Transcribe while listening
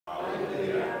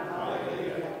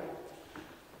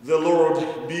The Lord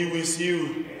be with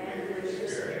you. And with your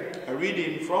spirit. A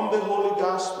reading from the Holy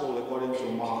Gospel according to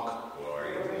Mark.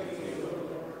 Glory to you,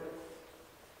 Lord.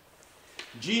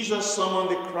 Jesus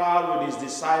summoned the crowd with his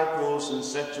disciples and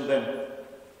said to them,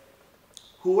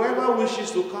 "Whoever wishes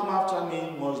to come after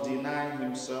me must deny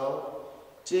himself,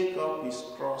 take up his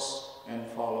cross and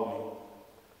follow me.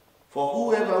 For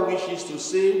whoever wishes to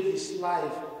save his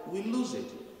life will lose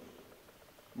it.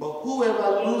 But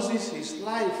whoever loses his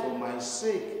life for my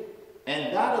sake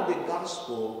and that of the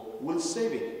gospel will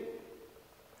save it.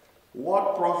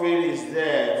 What profit is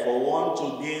there for one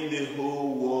to gain the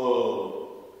whole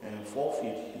world and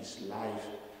forfeit his life?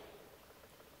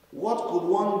 What could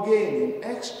one gain in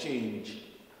exchange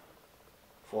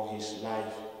for his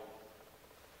life?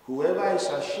 Whoever is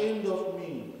ashamed of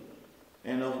me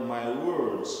and of my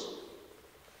words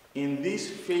in this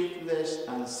faithless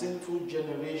and sinful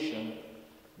generation,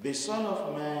 the Son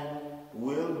of Man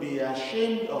will be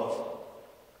ashamed of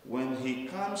when he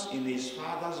comes in his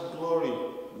Father's glory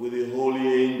with the holy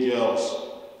angels."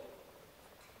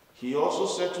 He also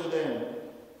said to them,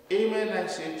 "Amen, I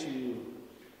say to you,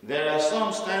 there are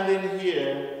some standing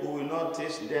here who will not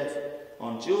taste death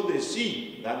until they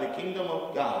see that the kingdom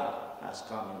of God has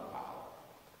come in power."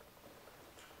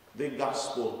 The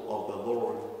Gospel of the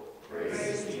Lord.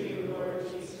 Praise to you, Lord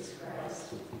Jesus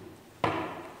Christ.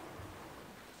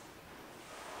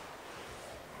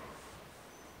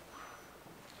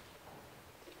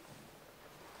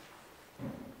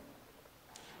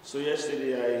 So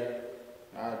yesterday I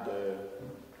had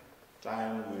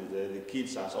time with the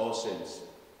kids at All Saints.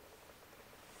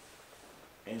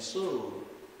 And so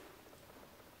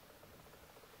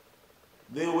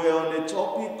they were on the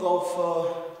topic of,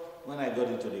 when I got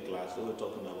into the class, they were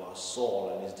talking about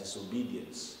Saul and his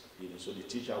disobedience. So the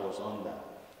teacher was on that.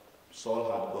 Saul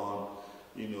had gone,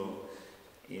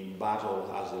 in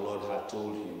battle as the Lord had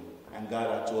told him. And God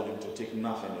had told him to take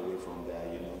nothing away from there,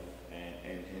 and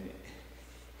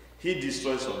he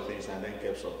destroyed some things and then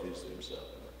kept some things to himself.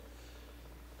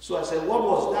 So I said, what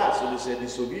was that? So they said,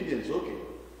 disobedience. Okay,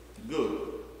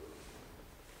 good.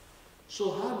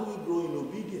 So how do we grow in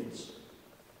obedience?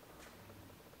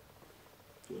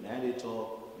 When they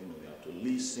talk, you have to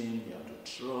listen, you have to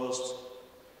trust,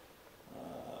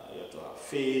 you have to have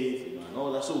faith, and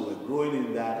all that. So we're growing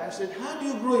in that. I said, how do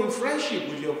you grow in friendship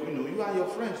with you and your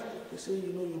friends? They say,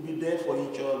 you'll be there for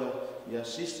each other, you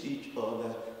assist each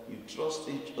other, you trust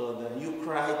each other, you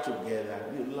cry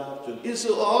together, you laugh together. It's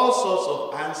all sorts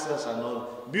of answers and all.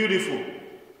 Beautiful.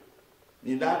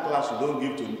 In that class, you don't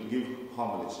give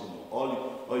homilies.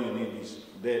 All you need is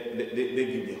they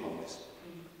give the homilies.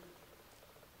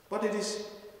 But it is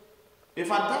a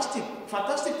fantastic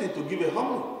thing to give a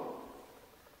homily.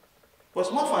 But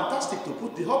it's more fantastic to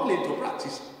put the homily into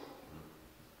practice.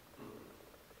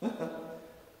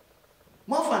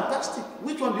 More fantastic.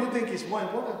 Which one do you think is more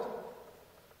important?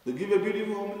 To give a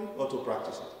beautiful homily or to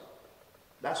practice it?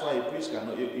 That's why a priest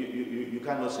cannot, you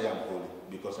cannot say I'm holy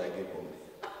because I gave homily.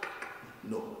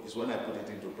 No, it's when I put it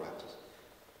into practice.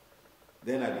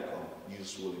 Then I become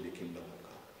useful in the kingdom of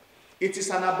God. It is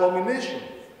an abomination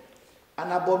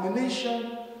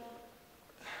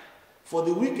for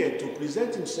the wicked to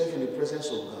present himself in the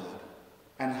presence of God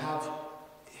and have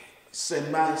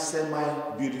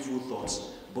semi-beautiful thoughts,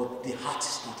 but the heart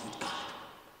is not with God.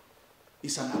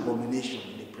 It's an abomination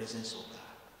in the presence of God.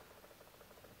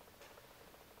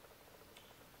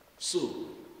 So,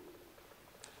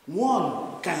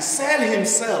 one can sell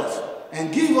himself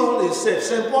and give all himself.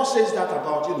 St. Paul says that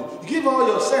about give all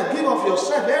yourself, give of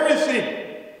yourself,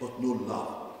 everything, but no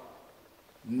love,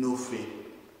 no faith.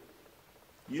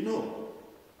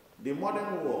 The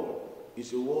modern world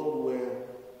is a world where,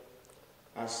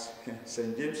 as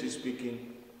St. James is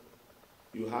speaking,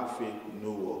 you have faith,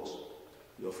 no works.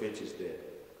 Your faith is there.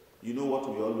 You know what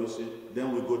we always say?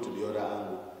 Then we go to the other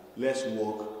angle. Let's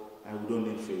walk and we don't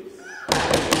need faith.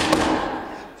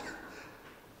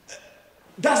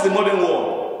 That's the modern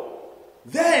world.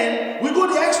 Then we go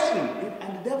the extreme,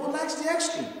 and the devil likes the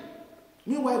extreme.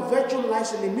 Meanwhile, virtue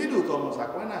lies in the middle, almost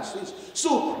like when I switch.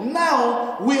 So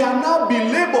now we are now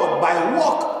belabored by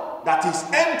work that is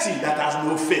empty, that has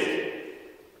no faith.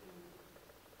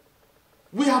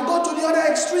 We have got to the other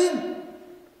extreme.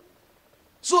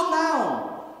 So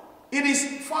now it is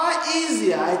far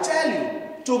easier, I tell you,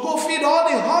 to go feed all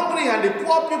the hungry and the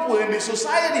poor people in the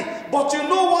society. But you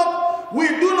know what? We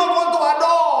do not want to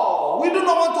adore. We do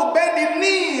not want to bend the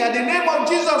knee at the name of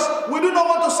Jesus. We do not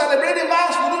want to celebrate the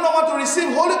Mass. We do not want to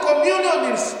receive Holy Communion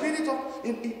in spirit of,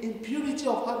 in purity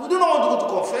of heart. We do not want to go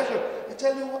to confession. I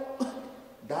tell you what,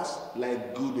 that's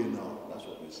like good enough. That's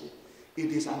what we say.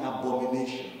 It is an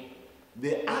abomination.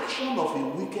 The action of a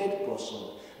wicked person,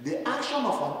 the action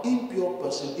of an impure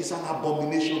person is an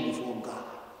abomination before God.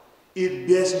 It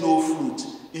bears no fruit.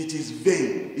 It is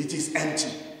vain. It is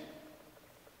empty.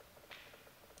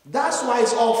 That's why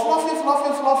it's all fluffy,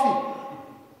 fluffy, fluffy.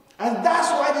 And that's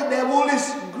why the devil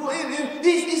is growing.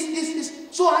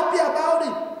 He's so happy about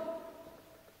it.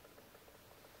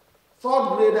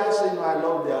 Third graders say, I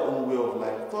love their own way of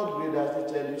life. Third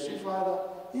graders, they tell you, see, Father,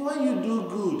 when you do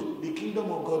good, the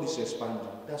kingdom of God is expanding.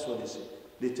 That's what they say.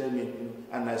 They tell me,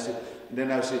 and I say,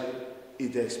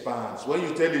 it expands. When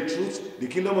you tell the truth, the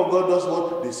kingdom of God does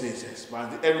what? They say it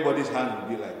expands. Everybody's hand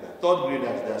will be like that. Third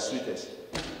graders, they are sweetest.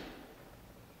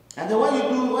 And then when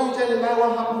you tell the lie,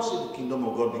 what happens? The kingdom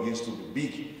of God begins to be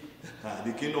big.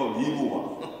 The kingdom of the evil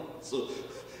one. So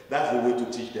that's the way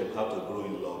to teach them how to grow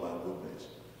in love and goodness.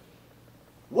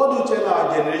 What do you tell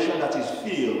our generation that is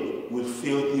filled with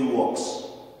filthy works?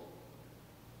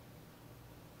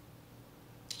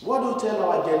 What do you tell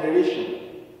our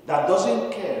generation that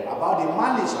doesn't care about the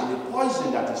malice and the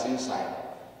poison that is inside?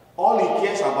 All he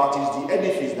cares about is the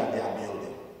edifice that they are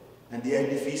building. And the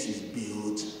edifice is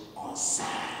built on sand.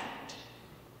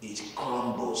 It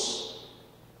crumbles.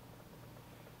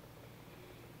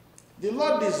 The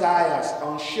Lord desires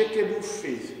unshakable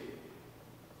faith.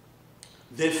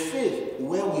 The faith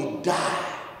where we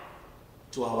die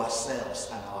to ourselves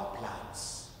and our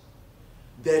plans.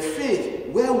 The faith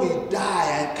where we die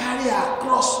and carry our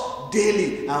cross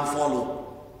daily and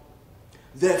follow.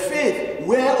 The faith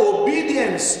where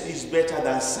obedience is better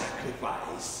than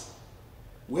sacrifice.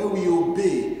 Where we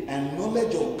obey and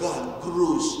knowledge of God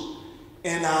grows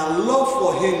and our love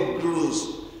for Him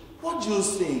grows. What do you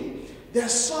think?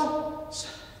 There's some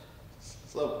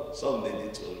lady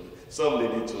told me. Some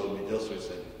lady told me just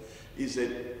recently. He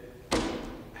said,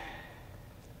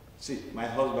 see, my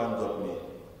husband got me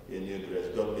a new dress,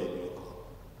 got me a new car.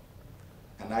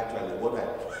 And actually,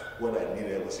 what I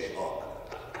needed was a hug.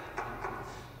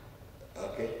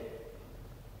 Okay?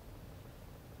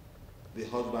 The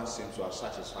husband seems to have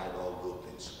satisfied all good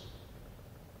things.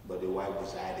 But the wife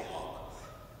desired a hug,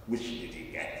 which she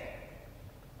didn't get.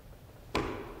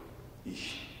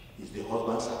 Is the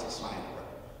husband satisfying her?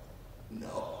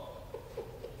 No.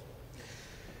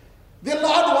 The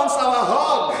Lord wants our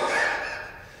hug.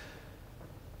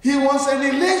 He wants a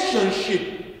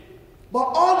relationship. But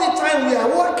all the time we are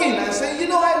working and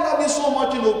saying, I love you so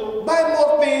much, buy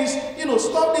more things,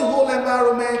 stop the whole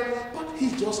environment. But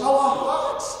He's just our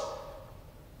heart.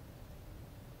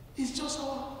 He's just our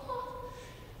heart.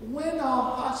 When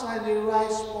our hearts are in the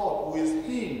right spot with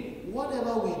Him,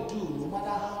 whatever we do, no matter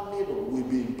how little, will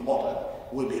be important,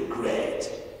 will be great.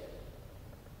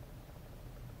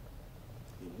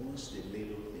 He wants the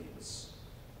little things.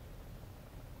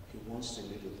 He wants the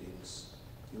little things.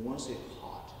 He wants a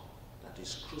heart that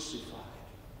is crucified,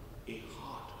 a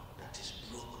heart that is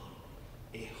broken,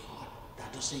 a heart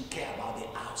that doesn't care about the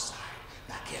outside,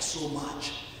 that cares so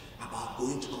much about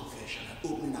going to confession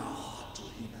and opening our heart to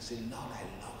Him and saying, Lord, I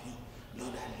love you.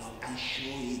 Lord, I love you. And show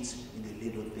it in the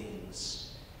little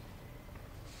things.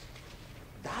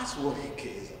 That's what He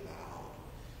cares about.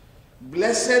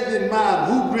 Blessed the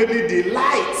man who greatly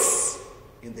delights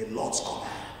in the Lord's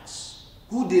commands.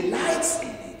 Who delights in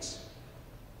it.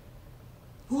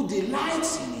 Who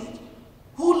delights in it.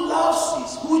 Who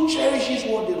loves it. Who cherishes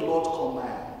what the Lord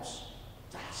commands.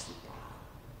 That's the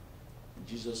part.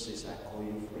 Jesus says, I call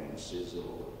you friends, says the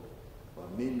Lord.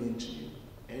 But made known to you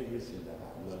everything that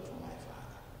I've learned from my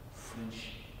Father.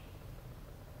 Friendship.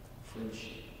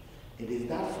 Friendship. It is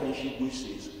that friendship which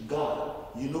says, God,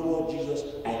 you know what, Jesus?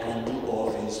 I can do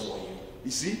all things for you.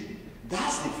 You see?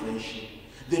 That's the friendship.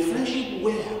 The friendship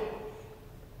where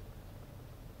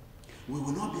we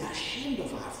will not be ashamed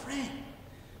of our friend.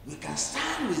 We can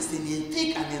stand with him in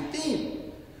thick and in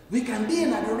thin. We can be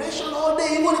in adoration all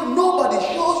day, even if nobody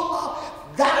shows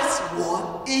up. That's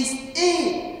what is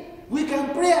it. We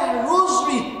can pray a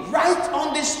rosary right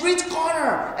on the street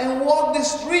corner and walk the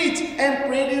street and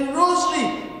pray the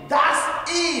rosary.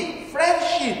 That's it.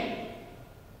 Friendship.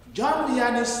 John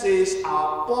Vianney says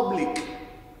our public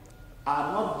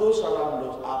are not those around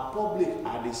us. Our public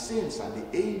are the saints and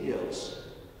the angels.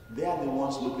 They are the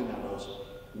ones looking at us.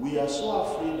 We are so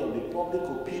afraid of the public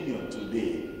opinion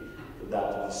today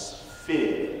that we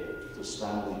fail to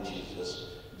stand with Jesus.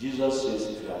 Jesus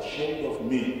says, if you are ashamed of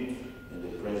me in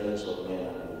the presence of men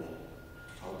and women,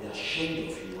 I'll be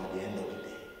ashamed of you at the end of the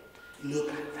day. Look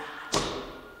at that.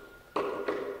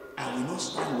 I will not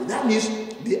stand with. That means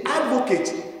the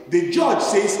advocate, the judge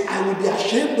says, I will be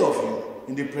ashamed of you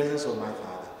in the presence of my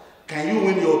Father. Can you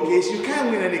win your case? You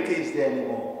can't win any case there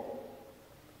anymore.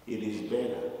 It is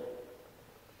better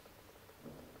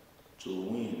to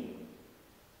win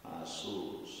our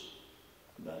souls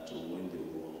than to win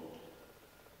the world.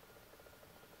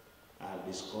 I have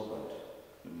discovered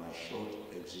in my short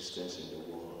existence in the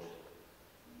world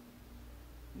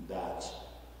that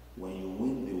when you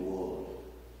win the world,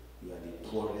 you are the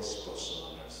poorest person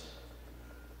on earth.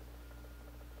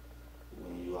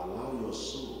 When you allow your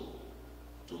soul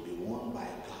to be won by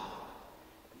God,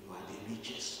 you are the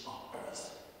richest on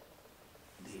earth.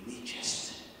 The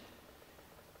richest.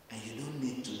 And you don't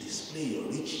need to display your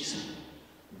riches.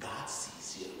 God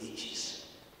sees your riches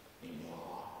in your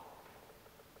heart.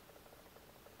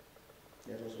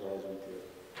 Let us rise with you.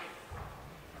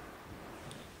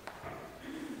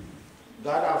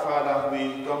 God our Father,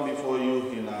 we come before you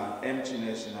in our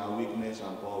emptiness, in our weakness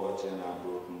and poverty and our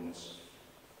brokenness.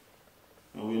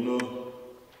 And we know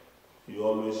you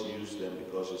always use them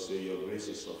because you say your grace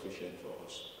is sufficient for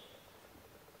us.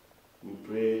 We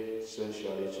pray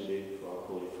essentially today for our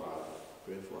Holy Father.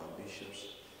 Pray for our bishops,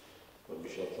 for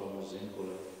Bishop Thomas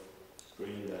Zinkola,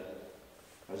 praying that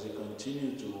as they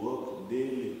continue to work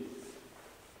daily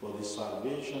for the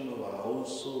salvation of our own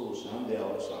souls and their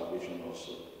own salvation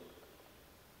also,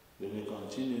 they may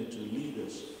continue to lead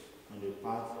us on the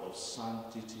path of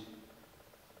sanctity,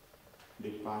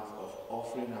 the path of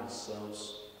offering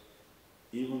ourselves,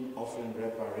 even offering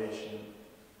reparation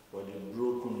for the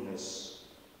brokenness,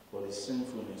 for the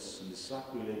sinfulness and the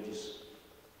sacrileges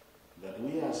that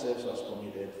we ourselves have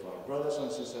committed, for our brothers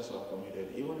and sisters have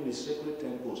committed, even in the sacred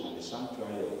temples and the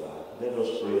sanctuary of God. Let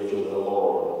us pray to the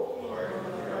Lord. Lord,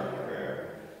 hear our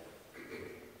prayer.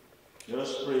 Let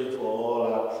us pray for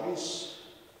all our priests,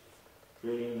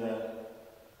 praying that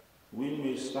we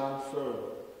may stand firm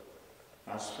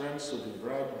as friends to the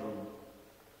bridegroom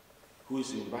who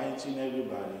is inviting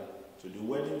everybody to the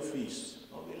wedding feast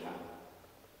of the Lamb.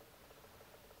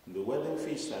 The wedding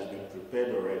feast has been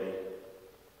prepared already.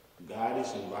 God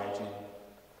is inviting,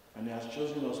 and He has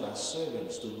chosen us as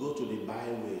servants to go to the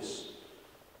byways,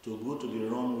 to go to the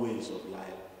wrong ways of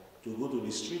life, to go to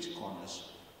the street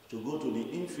corners, to go to the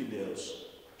infidels,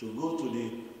 to go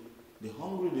to the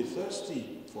hungry, the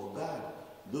thirsty for God,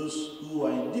 those who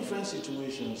are in different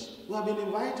situations, who have been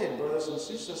invited, brothers and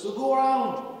sisters, to go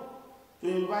around, to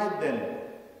invite them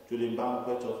to the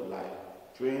banquet of life,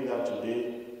 praying that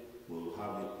today we'll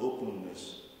have the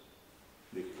openness,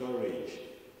 the courage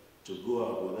to go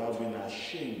out without being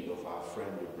ashamed of our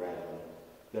friend the bridegroom.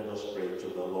 Let us pray to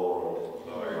the Lord.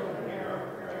 Lord, hear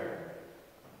our prayer.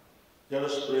 Let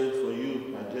us pray for you,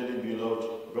 my dearly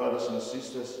beloved brothers and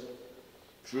sisters,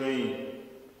 praying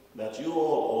that you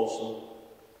all also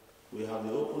will have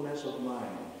the openness of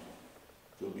mind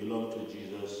to belong to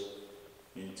Jesus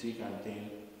in thick and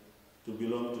thin, to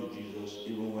belong to Jesus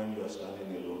even when you are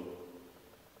standing alone,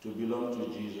 to belong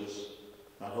to Jesus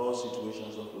at all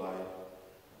situations of life,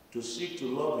 to seek to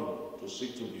love Him, to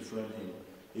seek to befriend Him,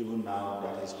 even now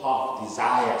that His heart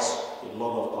desires a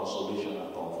lot of consolation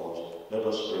and comfort. Let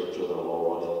us pray to the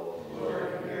Lord.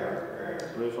 Lord, hear our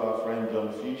prayer. Pray for our friend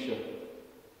John Fisher,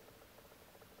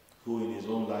 who in his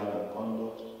own life and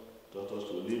conduct taught us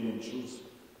to live in truth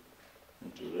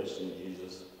and to rest in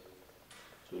Jesus.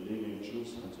 To live in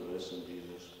truth and to rest in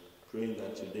Jesus. Praying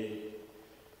that today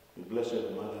the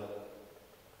Blessed Mother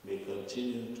may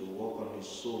continue to work on his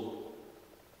soul,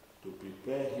 to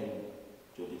prepare him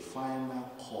to the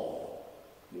final call,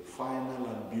 the final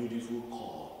and beautiful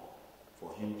call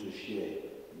for him to share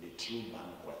in the true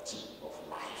banquet of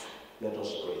life. Let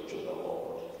us pray to the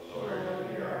Lord. Lord,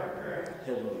 hear our prayer.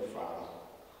 Heavenly Father,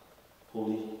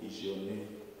 holy is your name.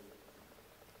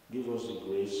 Give us the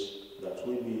grace that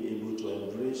we be able to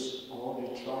embrace all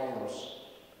the trials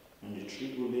and the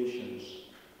tribulations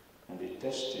and the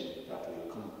testing that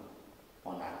will come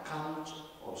on account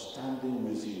of standing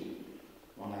with you,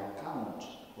 on account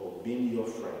of being your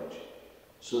friend,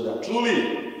 so that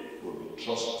truly we'll be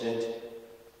trusted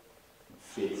and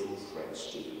faithful friends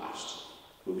to the last.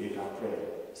 We make our prayer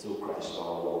through Christ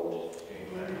our Lord. Amen.